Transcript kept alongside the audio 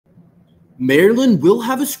Maryland will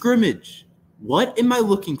have a scrimmage. What am I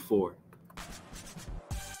looking for?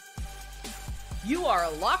 You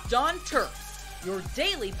are Locked On Terps, your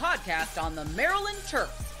daily podcast on the Maryland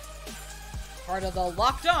Terps. Part of the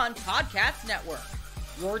Locked On Podcast Network,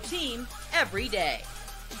 your team every day.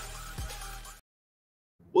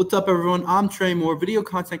 What's up, everyone? I'm Tre Moore, video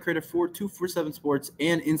content creator for 247 Sports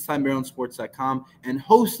and InsideMarylandSports.com, and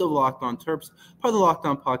host of Locked On Terps, part of the Locked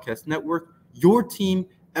On Podcast Network, your team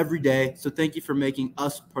every day. So thank you for making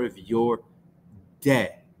us part of your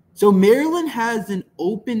day. So Maryland has an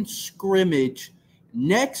open scrimmage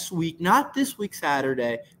next week, not this week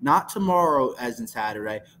Saturday, not tomorrow as in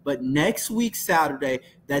Saturday, but next week Saturday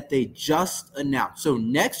that they just announced. So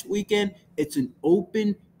next weekend, it's an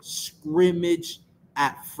open scrimmage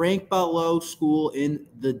at Frank Ballow School in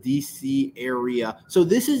the D.C. area. So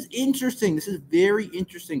this is interesting. This is very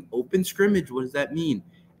interesting. Open scrimmage, what does that mean?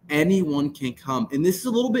 Anyone can come. And this is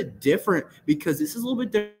a little bit different because this is a little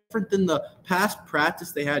bit different than the past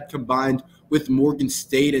practice they had combined with Morgan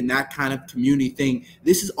State and that kind of community thing.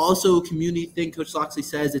 This is also a community thing. Coach Loxley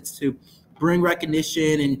says it's to bring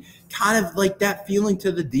recognition and kind of like that feeling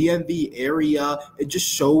to the DMV area and just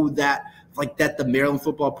show that that the Maryland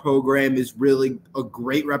football program is really a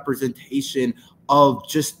great representation of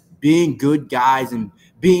just being good guys and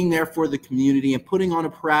being there for the community and putting on a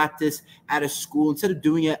practice at a school instead of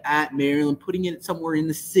doing it at Maryland, putting it somewhere in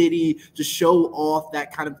the city to show off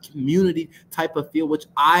that kind of community type of feel, which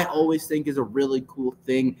I always think is a really cool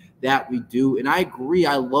thing that we do. And I agree.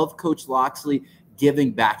 I love Coach Loxley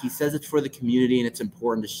giving back. He says it's for the community and it's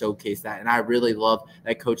important to showcase that. And I really love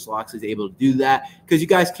that Coach Loxley is able to do that because you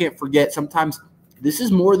guys can't forget sometimes this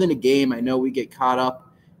is more than a game. I know we get caught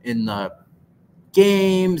up in the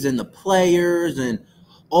games and the players and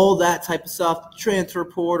all that type of stuff, transfer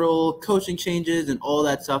portal, coaching changes and all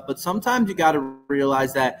that stuff. But sometimes you got to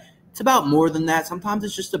realize that it's about more than that. Sometimes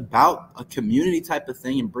it's just about a community type of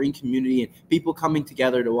thing and bring community and people coming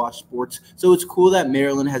together to watch sports. So it's cool that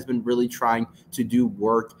Maryland has been really trying to do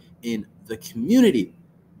work in the community.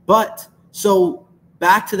 But so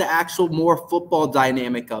back to the actual more football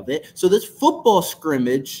dynamic of it. So this football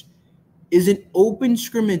scrimmage is an open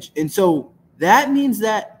scrimmage. And so that means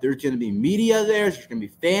that there's going to be media there. There's going to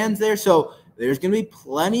be fans there. So there's going to be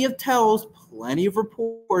plenty of tells, plenty of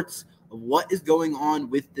reports of what is going on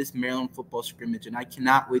with this Maryland football scrimmage, and I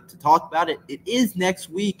cannot wait to talk about it. It is next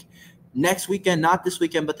weekend, not this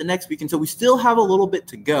weekend, but the next weekend. So we still have a little bit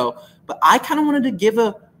to go, but I kind of wanted to give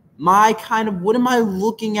my kind of what am I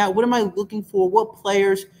looking at? What am I looking for? What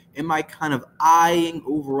players am I kind of eyeing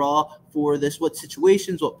overall for this? What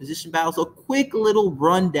situations, what position battles? So a quick little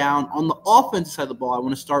rundown on the offensive side of the ball I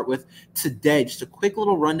want to start with today. Just a quick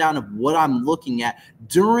little rundown of what I'm looking at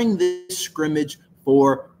during this scrimmage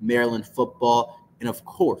for Maryland football. And of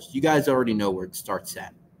course, you guys already know where it starts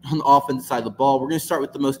at. On the offensive side of the ball, we're going to start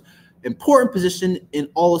with the most important position in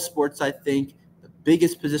all of sports, I think. The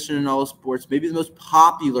biggest position in all of sports, maybe the most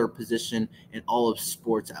popular position in all of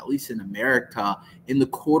sports, at least in America, in the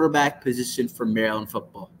quarterback position for Maryland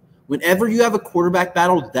football. Whenever you have a quarterback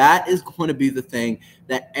battle, that is going to be the thing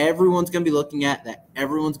that everyone's going to be looking at, that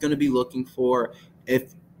everyone's going to be looking for.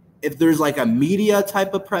 If there's like a media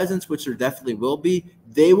type of presence, which there definitely will be,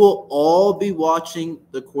 they will all be watching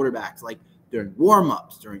the quarterbacks, like during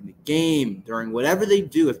warm-ups, during the game, during whatever they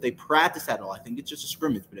do. If they practice at all, I think it's just a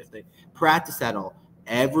scrimmage, but if they practice at all,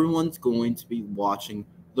 everyone's going to be watching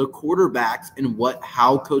the quarterbacks and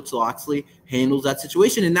how Coach Loxley handles that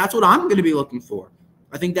situation. And that's what I'm going to be looking for.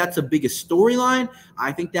 I think that's the biggest storyline.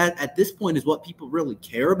 I think that at this point is what people really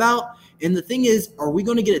care about. And the thing is, are we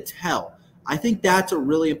going to get a tell? I think that's a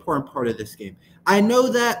really important part of this game. I know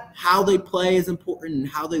that how they play is important and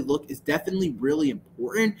how they look is definitely really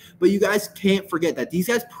important, but you guys can't forget that these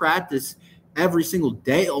guys practice every single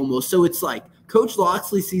day almost. So it's like Coach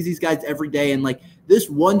Loxley sees these guys every day, and like this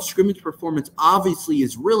one scrimmage performance obviously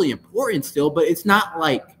is really important still, but it's not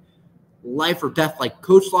like life or death. Like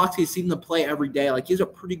Coach Loxley has seen them play every day. Like he has a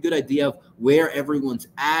pretty good idea of where everyone's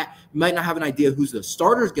at. You might not have an idea who's the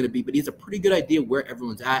starter is going to be, but he has a pretty good idea where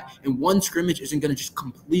everyone's at. And one scrimmage isn't going to just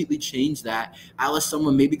completely change that unless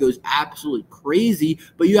someone maybe goes absolutely crazy.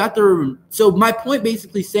 But you have to – so my point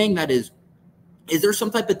basically saying that is there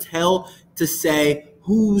some type of tell to say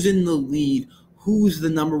who's in the lead, who's the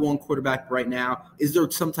number one quarterback right now? Is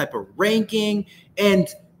there some type of ranking? And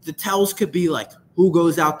the tells could be like, who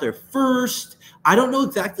goes out there first? I don't know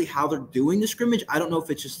exactly how they're doing the scrimmage. I don't know if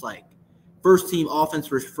it's just like first team offense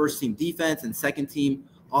versus first team defense and second team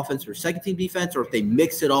offense versus second team defense, or if they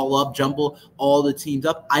mix it all up, jumble all the teams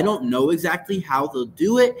up. I don't know exactly how they'll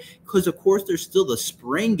do it because, of course, there's still the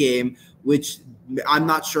spring game, which I'm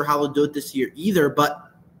not sure how they'll do it this year either,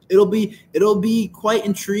 but it'll be quite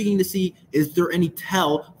intriguing to see, is there any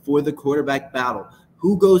tell for the quarterback battle?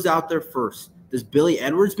 Who goes out there first? Does Billy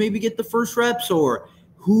Edwards maybe get the first reps, or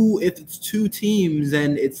who, if it's two teams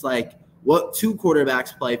and it's like, what two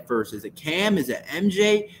quarterbacks play first? Is it Cam? Is it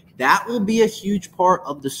MJ? That will be a huge part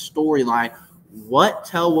of the storyline. What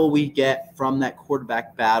tell will we get from that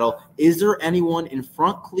quarterback battle? Is there anyone in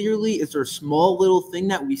front clearly? Is there a small little thing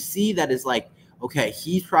that we see that is like, okay,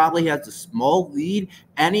 he probably has a small lead?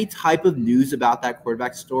 Any type of news about that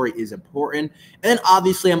quarterback story is important. And then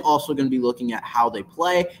obviously I'm also going to be looking at how they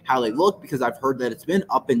play, how they look, because I've heard that it's been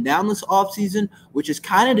up and down this offseason, which is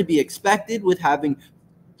kind of to be expected with having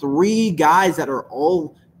three guys that are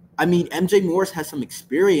all – I mean, MJ Morris has some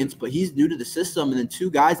experience, but he's new to the system, and then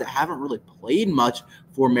two guys that haven't really played much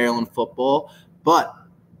for Maryland football. But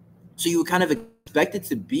so you would kind of expect it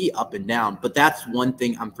to be up and down, but that's one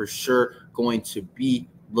thing I'm for sure going to be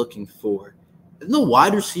looking for. In the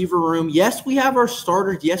wide receiver room, yes, we have our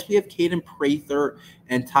starters. Yes, we have Caden Prather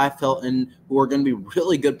and Ty Felton, who are going to be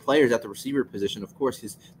really good players at the receiver position. Of course,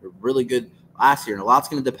 they're really good last year, and a lot's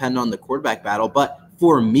going to depend on the quarterback battle. But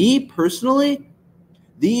for me personally,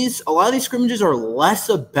 a lot of these scrimmages are less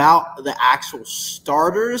about the actual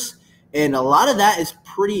starters, and a lot of that is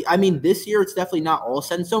pretty – I mean, this year it's definitely not all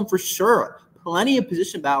set in stone for sure. Plenty of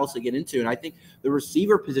position battles to get into, and I think the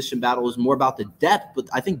receiver position battle is more about the depth, but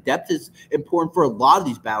I think depth is important for a lot of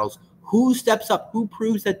these battles. Who steps up? Who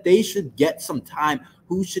proves that they should get some time?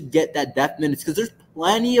 Who should get that depth minutes? Because there's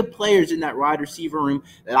plenty of players in that wide receiver room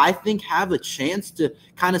that I think have a chance to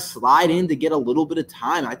kind of slide in to get a little bit of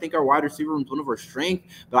time. I think our wide receiver room is one of our strengths,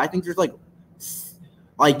 but I think there's like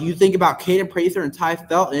you think about Caden Prather and Ty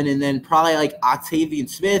Felton, and then probably like Octavian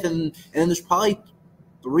Smith, and then there's probably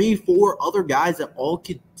 3-4 other guys that all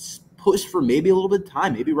could push for maybe a little bit of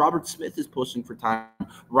time. Maybe Robert Smith is pushing for time.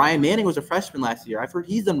 Ryan Manning was a freshman last year. I've heard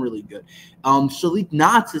he's done really good. Shalik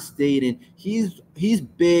Knotts has stayed in. He's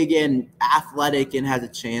big and athletic and has a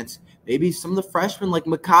chance. Maybe some of the freshmen like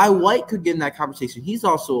Mekhi White could get in that conversation. He's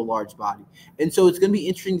also a large body. And so it's going to be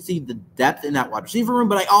interesting to see the depth in that wide receiver room,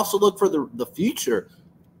 but I also look for the future.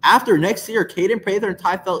 After next year, Caden Prather and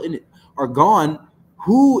Ty Felton are gone.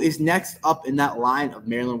 Who is next up in that line of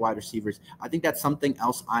Maryland wide receivers? I think that's something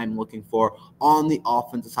else I'm looking for on the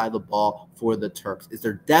offensive side of the ball for the Terps. Is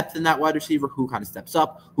there depth in that wide receiver? Who kind of steps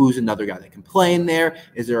up? Who's another guy that can play in there?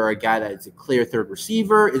 Is there a guy that is a clear third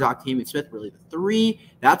receiver? Is Octavian Smith really the 3?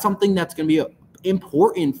 That's something that's going to be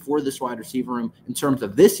important for this wide receiver room in terms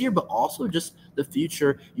of this year, but also just the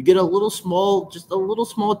future. You get a little small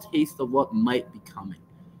taste of what might be coming.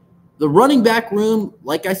 The running back room,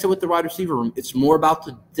 like I said with the wide receiver room, it's more about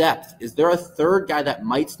the depth. Is there a third guy that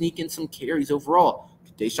might sneak in some carries overall?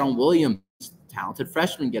 Could Deshaun Williams, talented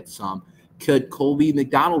freshman, get some? Could Colby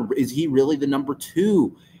McDonald, is he really the number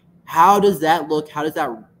 2? How does that look? How does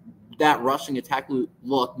that rushing attack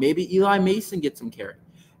look? Maybe Eli Mason gets some carry.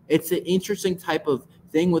 It's an interesting type of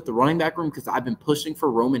thing with the running back room because I've been pushing for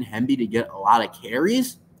Roman Hemby to get a lot of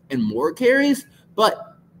carries and more carries, but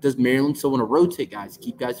does Maryland still want to rotate guys,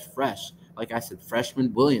 keep guys fresh? Like I said,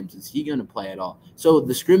 freshman Williams, is he going to play at all? So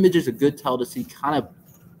the scrimmage is a good tell to see kind of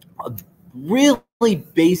a really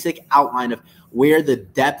basic outline of where the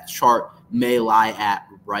depth chart may lie at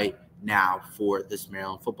right now for this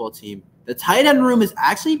Maryland football team. The tight end room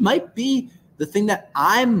might be the thing that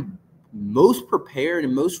I'm most prepared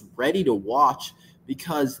and most ready to watch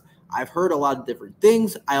because I've heard a lot of different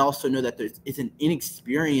things. I also know that it's an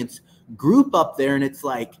inexperienced group up there, and it's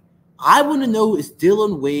like, I want to know, is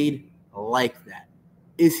Dylan Wade like that?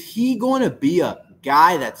 Is he going to be a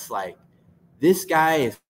guy that's like, this guy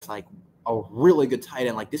is like a really good tight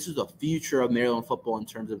end? Like, this is the future of Maryland football in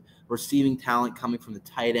terms of receiving talent coming from the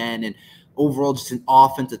tight end and overall just an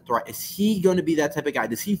offensive threat. Is he going to be that type of guy?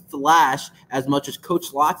 Does he flash as much as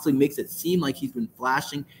Coach Loxley makes it seem like he's been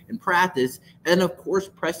flashing in practice? And, of course,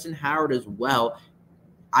 Preston Howard as well.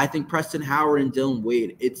 I think Preston Howard and Dylan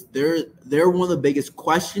Wade, they're one of the biggest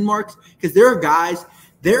question marks because there are guys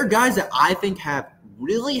that I think have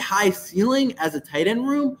really high ceiling as a tight end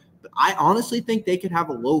room, but I honestly think they could have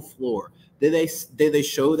a low floor. Did they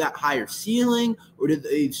show that higher ceiling, or did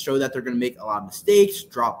they show that they're going to make a lot of mistakes,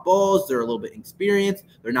 drop balls, they're a little bit inexperienced,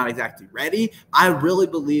 they're not exactly ready? I really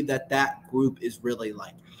believe that group is really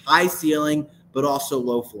like high ceiling but also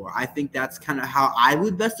low floor. I think that's kind of how I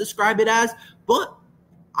would best describe it as, but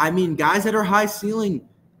I mean, guys that are high ceiling,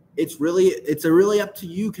 it's really up to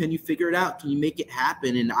you. Can you figure it out? Can you make it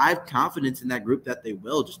happen? And I have confidence in that group that they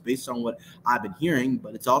will, just based on what I've been hearing.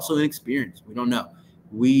 But it's also an experience. We don't know.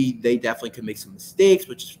 They definitely could make some mistakes,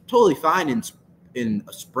 which is totally fine. And in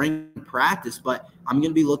a spring practice, but I'm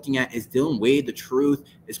going to be looking at, is Dylan Wade the truth?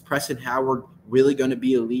 Is Preston Howard really going to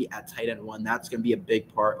be elite at tight end 1? That's going to be a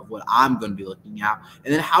big part of what I'm going to be looking at.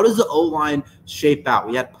 And then how does the O-line shape out?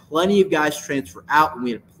 We had plenty of guys transfer out, and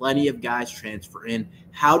we had plenty of guys transfer in.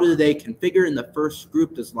 How do they configure in the first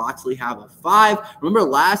group? Does Loxley have a 5? Remember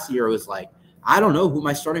last year it was like, I don't know who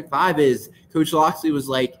my starting 5 is. Coach Loxley was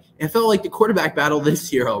like, it felt like the quarterback battle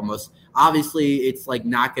this year almost. Obviously, it's like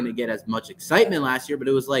not going to get as much excitement last year, but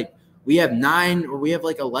it was like we have 9 or we have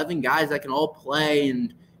like 11 guys that can all play.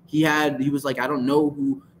 And he was like, I don't know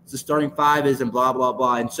who the starting 5 is and blah, blah,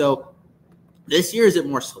 blah. And so this year, is it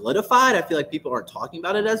more solidified? I feel like people aren't talking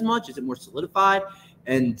about it as much. Is it more solidified?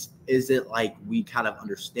 And is it like we kind of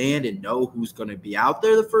understand and know who's going to be out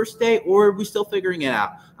there the first day, or are we still figuring it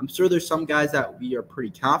out? I'm sure there's some guys that we are pretty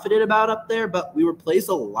confident about up there, but we replace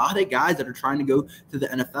a lot of guys that are trying to go to the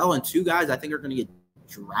NFL, and 2 guys I think are going to get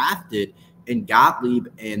drafted in Gottlieb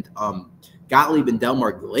and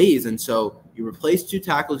Delmar Glaze. And so you replace 2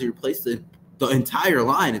 tackles, you replace the entire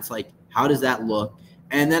line. It's like, how does that look?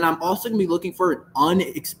 And then I'm also going to be looking for an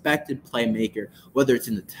unexpected playmaker, whether it's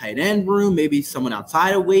in the tight end room, maybe someone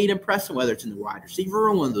outside of Wade and Preston, whether it's in the wide receiver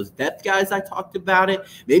room, one of those depth guys I talked about it.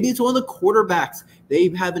 Maybe it's one of the quarterbacks. They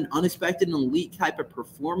have an unexpected and elite type of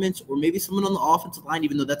performance, or maybe someone on the offensive line,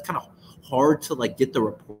 even though that's kind of hard to like get the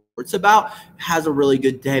reports about, has a really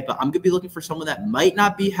good day. But I'm going to be looking for someone that might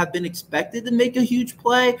not have been expected to make a huge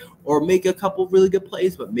play or make a couple really good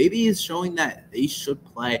plays, but maybe is showing that they should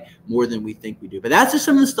play more than we think we do. But that's just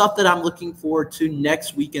some of the stuff that I'm looking forward to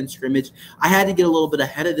next weekend scrimmage. I had to get a little bit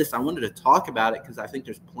ahead of this. I wanted to talk about it because I think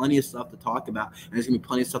there's plenty of stuff to talk about, and there's going to be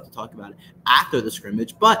plenty of stuff to talk about after the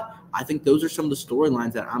scrimmage. But I think those are some of the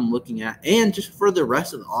storylines that I'm looking at, and just for the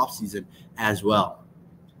rest of the offseason as well.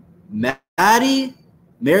 Maddie,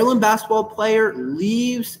 Maryland basketball player,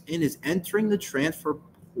 leaves and is entering the transfer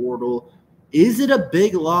portal. Is it a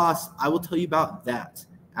big loss? I will tell you about that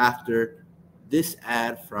after this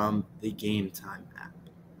ad from the Gametime app.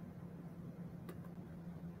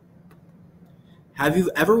 Have you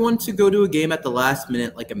ever wanted to go to a game at the last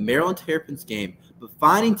minute, like a Maryland Terrapins game, but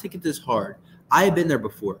finding tickets is hard? I have been there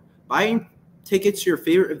before. Buying tickets to your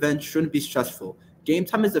favorite event shouldn't be stressful.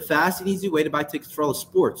 Gametime is a fast and easy way to buy tickets for all the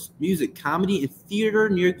sports, music, comedy, and theater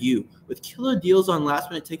near you. With killer deals on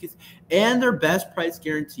last-minute tickets and their best price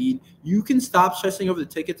guaranteed, you can stop stressing over the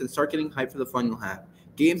tickets and start getting hyped for the fun you'll have.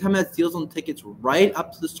 Gametime has deals on tickets right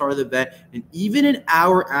up to the start of the event and even an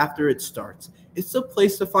hour after it starts. It's a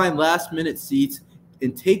place to find last-minute seats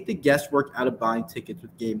and take the guesswork out of buying tickets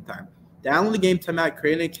with Gametime. Download the Gametime app,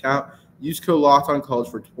 create an account, use code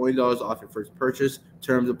LOCKEDONCollege for $20 off your first purchase.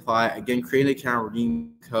 Terms apply. Again, create an account,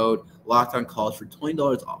 redeem code LOCKEDONCollege for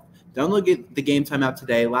 $20 off. Download the Gametime app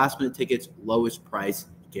today. Last-minute tickets, lowest price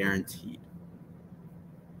guaranteed.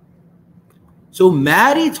 So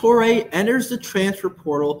Maddie Torre enters the transfer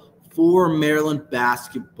portal for Maryland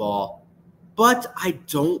basketball, but I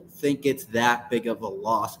don't think it's that big of a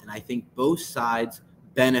loss, and I think both sides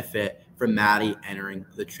benefit from Maddie entering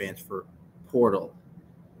the transfer portal.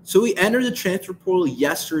 So he entered the transfer portal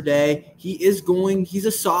yesterday. He's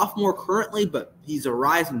a sophomore currently, but he's a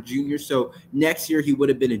rising junior. So next year he would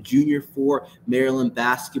have been a junior for Maryland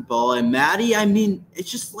basketball. And Maddie, I mean, it's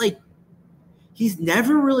just like he's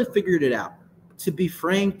never really figured it out. To be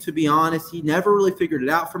frank, to be honest, he never really figured it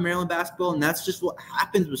out for Maryland basketball. And that's just what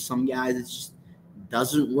happens with some guys. It just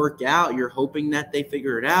doesn't work out. You're hoping that they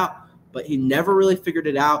figure it out. But he never really figured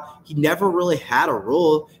it out. He never really had a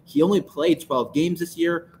role. He only played 12 games this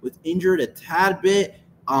year, was injured a tad bit,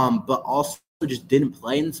 but also just didn't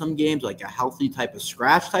play in some games, like a healthy type of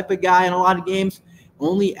scratch type of guy in a lot of games.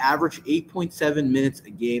 Only averaged 8.7 minutes a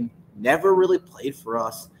game, never really played for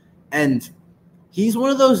us. And he's one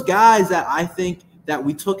of those guys that I think that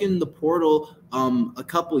we took in the portal a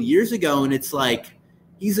couple years ago, and it's like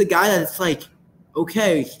he's a guy that's like,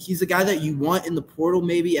 okay, he's a guy that you want in the portal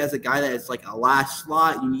maybe as a guy that is like a last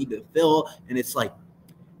slot you need to fill, and it's like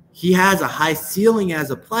he has a high ceiling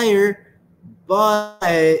as a player, but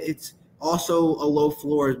it's also a low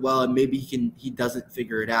floor as well, and maybe he doesn't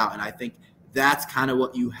figure it out. And I think that's kind of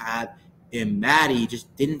what you had in Maddie. He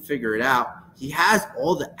just didn't figure it out. He has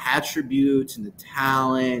all the attributes and the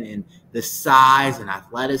talent and the size and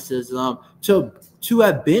athleticism to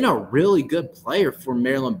have been a really good player for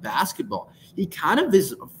Maryland basketball. He kind of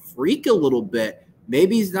is a freak a little bit.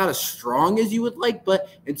 Maybe he's not as strong as you would like, but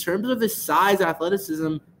in terms of his size,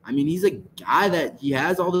 athleticism, I mean, he's a guy that he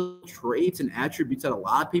has all the traits and attributes that a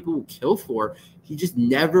lot of people will kill for. He just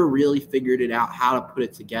never really figured it out how to put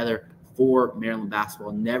it together for Maryland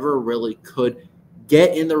basketball. Never really could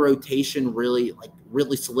get in the rotation really like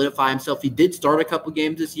really solidify himself. He did start a couple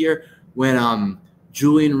games this year when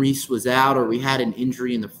Julian Reese was out or we had an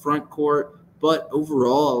injury in the front court. But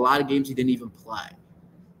overall, a lot of games he didn't even play.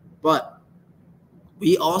 But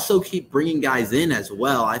we also keep bringing guys in as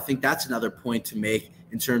well. I think that's another point to make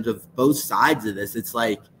in terms of both sides of this. It's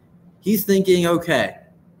like he's thinking, okay,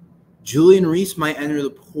 Julian Reese might enter the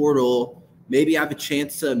portal. Maybe I have a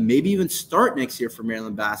chance to maybe even start next year for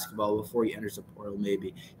Maryland basketball before he enters the portal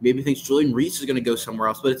maybe. Maybe thinks Julian Reese is going to go somewhere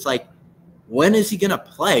else. But it's like, when is he going to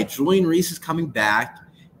play? Julian Reese is coming back,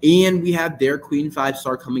 and we have Derek Queen,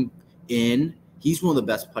 5-star, coming in. He's one of the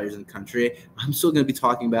best players in the country. I'm still going to be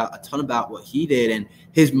talking about a ton about what he did and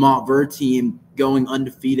his Montverde team going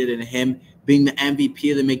undefeated and him being the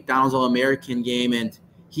MVP of the McDonald's All-American game. And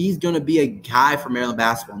he's going to be a guy for Maryland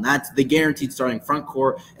basketball, and that's the guaranteed starting front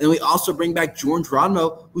court. And then we also bring back George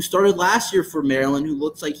Rodmo, who started last year for Maryland, who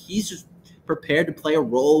looks like he's just prepared to play a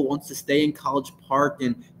role, wants to stay in College Park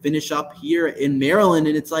and finish up here in Maryland.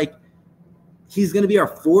 And it's like he's going to be our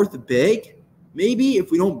fourth big. Maybe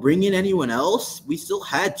if we don't bring in anyone else, we still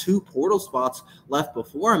had 2 portal spots left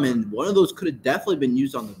before him, and one of those could have definitely been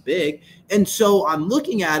used on the big. And so I'm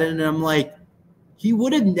looking at it, and I'm like, he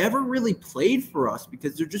would have never really played for us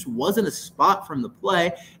because there just wasn't a spot for him to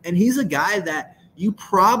play. And he's a guy that you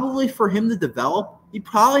probably, for him to develop, he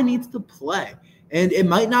probably needs to play. And it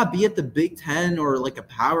might not be at the Big Ten or like a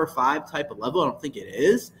Power 5 type of level. I don't think it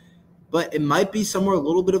is. But it might be somewhere a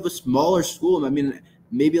little bit of a smaller school. I mean,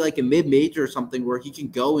 maybe like a mid-major or something where he can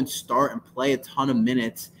go and start and play a ton of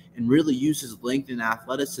minutes and really use his length and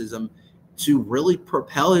athleticism to really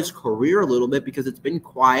propel his career a little bit, because it's been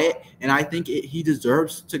quiet. And I think he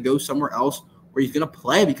deserves to go somewhere else where he's going to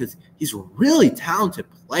play, because he's a really talented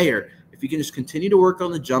player. If he can just continue to work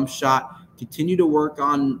on the jump shot, continue to work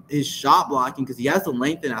on his shot blocking, because he has the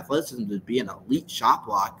length and athleticism to be an elite shot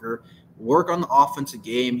blocker, work on the offensive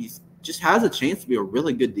game. He just has a chance to be a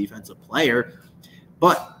really good defensive player.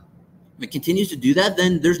 But if it continues to do that,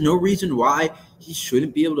 then there's no reason why he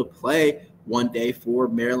shouldn't be able to play one day for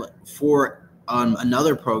Maryland, for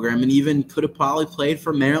another program, and even could have probably played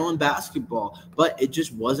for Maryland basketball. But it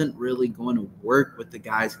just wasn't really going to work with the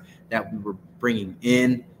guys that we were bringing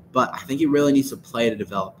in. But I think he really needs to play to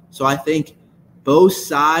develop. So I think both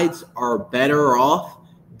sides are better off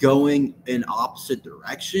going in opposite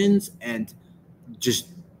directions and just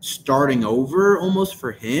starting over almost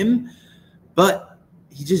for him. But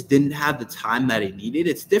he just didn't have the time that he needed.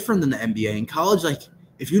 It's different than the NBA. In college, like,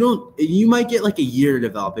 if you don't, you might get like a year to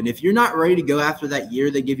develop. And if you're not ready to go after that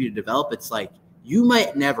year they give you to develop, it's like you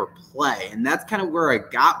might never play. And that's kind of where I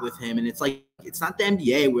got with him. And it's like, it's not the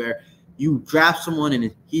NBA where you draft someone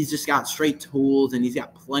and he's just got straight tools and he's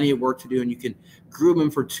got plenty of work to do, and you can groom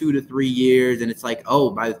him for 2 to 3 years. And it's like,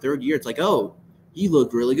 oh, by the 3rd year, it's like, oh, he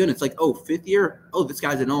looked really good. And it's like, oh, 5th year, oh, this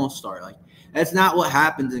guy's an all-star. Like, that's not what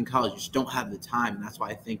happens in college. You just don't have the time, and that's why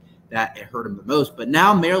I think that it hurt him the most. But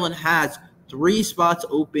now Maryland has 3 spots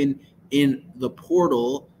open in the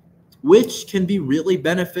portal, which can be really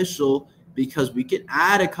beneficial because we can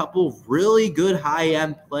add a couple of really good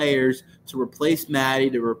high-end players to replace Maddie,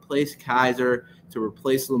 to replace Kaiser, to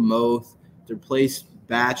replace Lamoth, to replace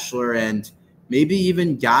Batchelor, and maybe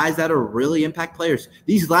even guys that are really impact players.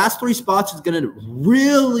 These last 3 spots is going to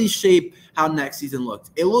really shape how next season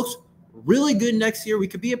looks. It looks really good next year. We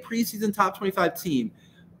could be a preseason top 25 team,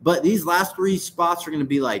 but these last 3 spots are going to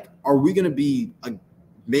be like, are we going to be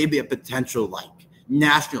maybe a potential like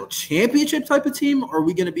national championship type of team? Or are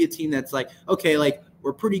we going to be a team that's like, okay, like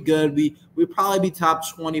we're pretty good. We probably be top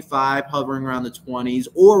 25, hovering around the 20s,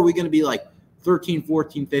 or are we going to be like 13,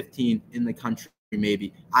 14, 15 in the country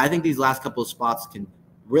maybe? I think these last couple of spots can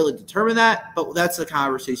really determine that, but that's a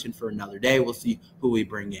conversation for another day. We'll see who we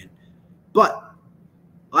bring in. But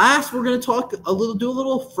last, we're going to do a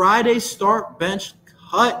little Friday start bench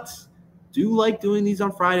cut. Do like doing these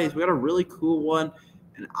on Fridays. We got a really cool one,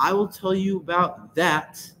 and I will tell you about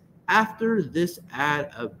that after this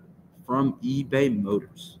ad from eBay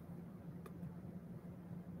Motors.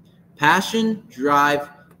 Passion, drive,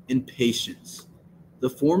 and patience. The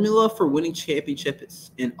formula for winning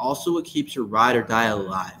championships, and also what keeps your ride or die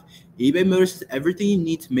alive. eBay Motors has everything you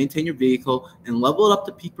need to maintain your vehicle and level it up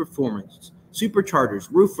to peak performance. Superchargers,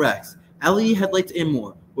 roof racks, LED headlights, and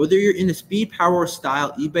more. Whether you're into speed, power, or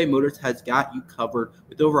style, eBay Motors has got you covered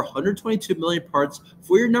with over 122 million parts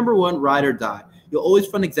for your number one ride or die. You'll always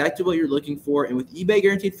find exactly what you're looking for, and with eBay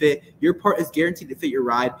Guaranteed Fit, your part is guaranteed to fit your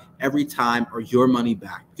ride every time or your money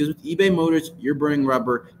back. Because with eBay Motors, you're burning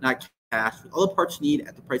rubber, not cash with all the parts you need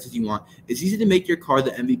at the prices you want. It's easy to make your car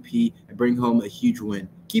the MVP and bring home a huge win.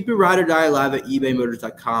 Keep your ride or die alive at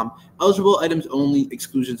ebaymotors.com. Eligible items only.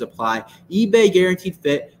 Exclusions apply. eBay guaranteed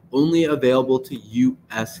fit. Only available to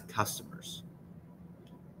U.S. customers.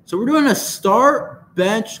 So we're doing a start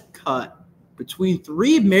bench cut between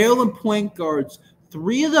 3 Maryland point guards,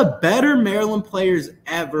 3 of the better Maryland players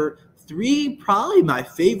ever, 3 probably my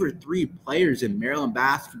favorite 3 players in Maryland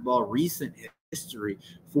basketball recent history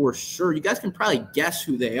for sure. You guys can probably guess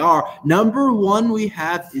who they are. Number 1 we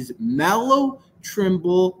have is Melo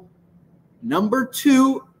Trimble. Number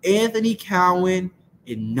 2, Anthony Cowan.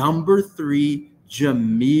 And number 3,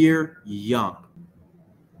 Jahmir Young.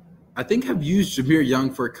 I think I've used Jahmir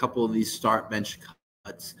Young for a couple of these start bench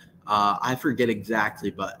cuts. I forget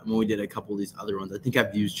exactly, but when we did a couple of these other ones, I think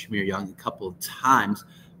I've used Jahmir Young a couple of times.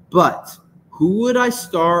 But who would I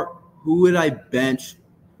start? Who would I bench?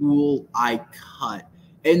 Who will I cut?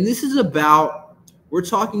 And this is we're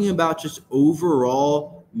talking about just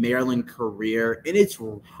overall Maryland career. And it's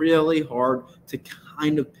really hard to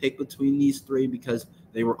kind of pick between these 3 because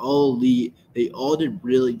they were all elite. They all did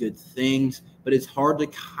really good things. But it's hard to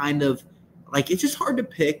kind of, it's just hard to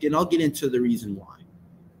pick. And I'll get into the reason why.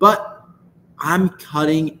 But I'm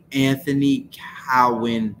cutting Anthony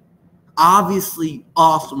Cowan. Obviously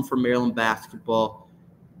awesome for Maryland basketball.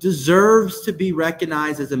 Deserves to be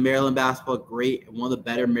recognized as a Maryland basketball great and one of the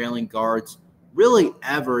better Maryland guards really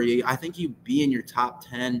ever. I think he'd be in your top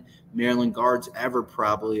 10 Maryland guards ever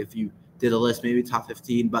probably if you did a list, maybe top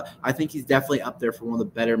 15. But I think he's definitely up there for one of the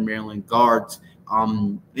better Maryland guards.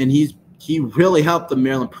 And he really helped the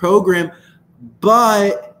Maryland program.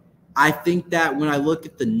 But I think that when I look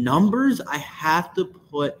at the numbers, I have to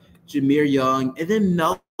put Jahmir Young and then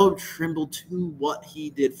Melo Trimble to what he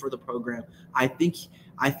did for the program. I think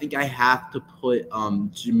I have to put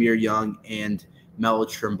Jahmir Young and Melo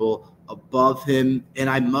Trimble above him, and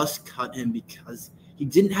I must cut him because he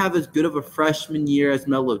didn't have as good of a freshman year as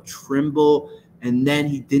Melo Trimble, and then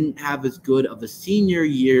he didn't have as good of a senior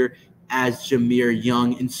year as Jahmir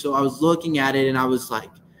Young. And so I was looking at it, and I was like,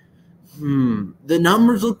 the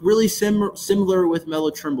numbers look really similar with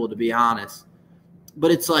Melo Trimble, to be honest.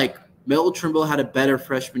 But it's like Melo Trimble had a better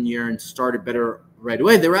freshman year and started better right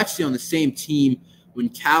away. They were actually on the same team when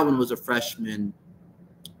Cowan was a freshman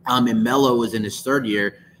and Melo was in his 3rd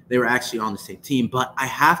year. They were actually on the same team. But I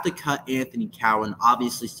have to cut Anthony Cowan.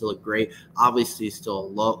 Obviously still a great. Obviously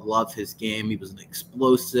still love his game. He was an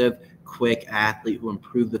explosive, quick athlete who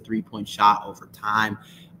improved the three-point shot over time.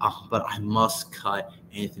 But I must cut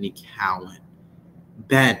Anthony Cowan.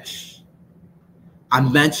 Bench. I'm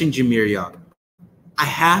benching Jahmir Young. I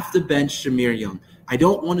have to bench Jahmir Young. I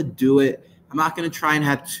don't want to do it. I'm not going to try and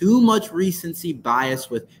have too much recency bias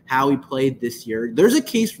with how he played this year. There's a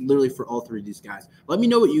case literally for all 3 of these guys. Let me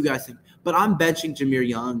know what you guys think. But I'm benching Jahmir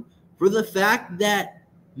Young for the fact that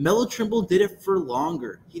Melo Trimble did it for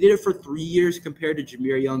longer. He did it for 3 years compared to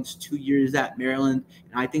Jahmir Young's 2 years at Maryland.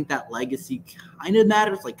 And I think that legacy kind of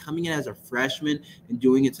matters, like coming in as a freshman and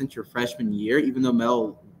doing it since your freshman year, even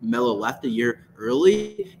though Melo left a year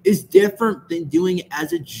early, is different than doing it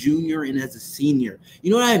as a junior and as a senior. You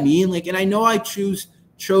know what I mean? And I know I chose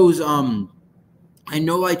Jahmir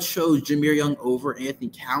Young over Anthony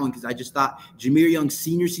Cowan because I just thought Jahmir Young's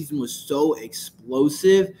senior season was so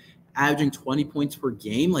explosive, averaging 20 points per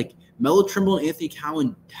game. Melo Trimble and Anthony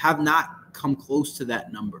Cowan have not come close to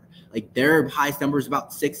that number. Their highest number is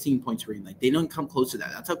about 16 points per game. They don't come close to that.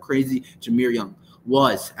 That's how crazy Jahmir Young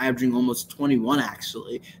was, averaging almost 21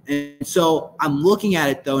 actually. And so I'm looking at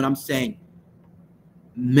it though, and I'm saying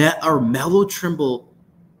Melo Trimble,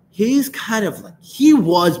 he's kind of he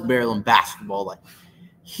was Maryland basketball.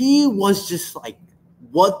 He was just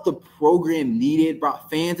what the program needed,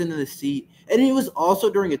 brought fans into the seat. And it was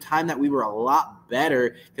also during a time that we were a lot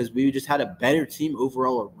better because we just had a better team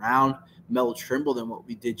overall around Melo Trimble than what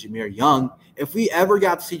we did Jahmir Young. If we ever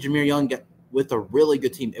got to see Jahmir Young get with a really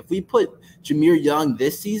good team, if we put Jahmir Young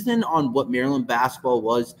this season on what Maryland basketball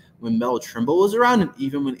was when Melo Trimble was around and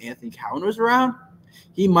even when Anthony Cowan was around,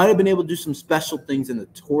 he might have been able to do some special things in the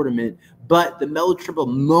tournament. But the Melo Trimble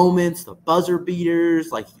moments, the buzzer beaters,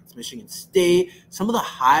 against Michigan State, some of the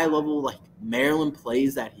high-level Maryland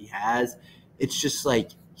plays that he has, it's just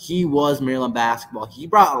he was Maryland basketball. He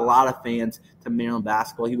brought a lot of fans to Maryland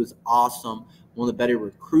basketball. He was awesome, one of the better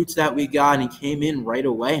recruits that we got, and he came in right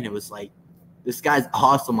away, and it was this guy's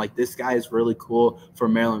awesome. This guy is really cool for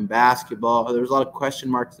Maryland basketball. There was a lot of question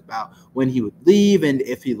marks about when he would leave and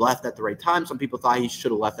if he left at the right time. Some people thought he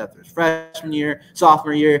should have left after his freshman year,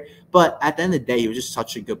 sophomore year. But at the end of the day, he was just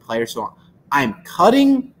such a good player. So I'm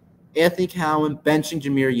cutting Anthony Cowan, benching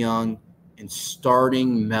Jahmir Young, and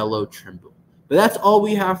starting Melo Trimble. But that's all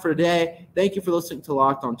we have for today. Thank you for listening to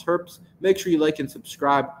Locked On Terps. Make sure you like and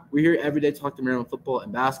subscribe. We're here every day to talk to Maryland football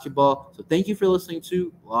and basketball. So thank you for listening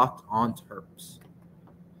to Locked On Terps.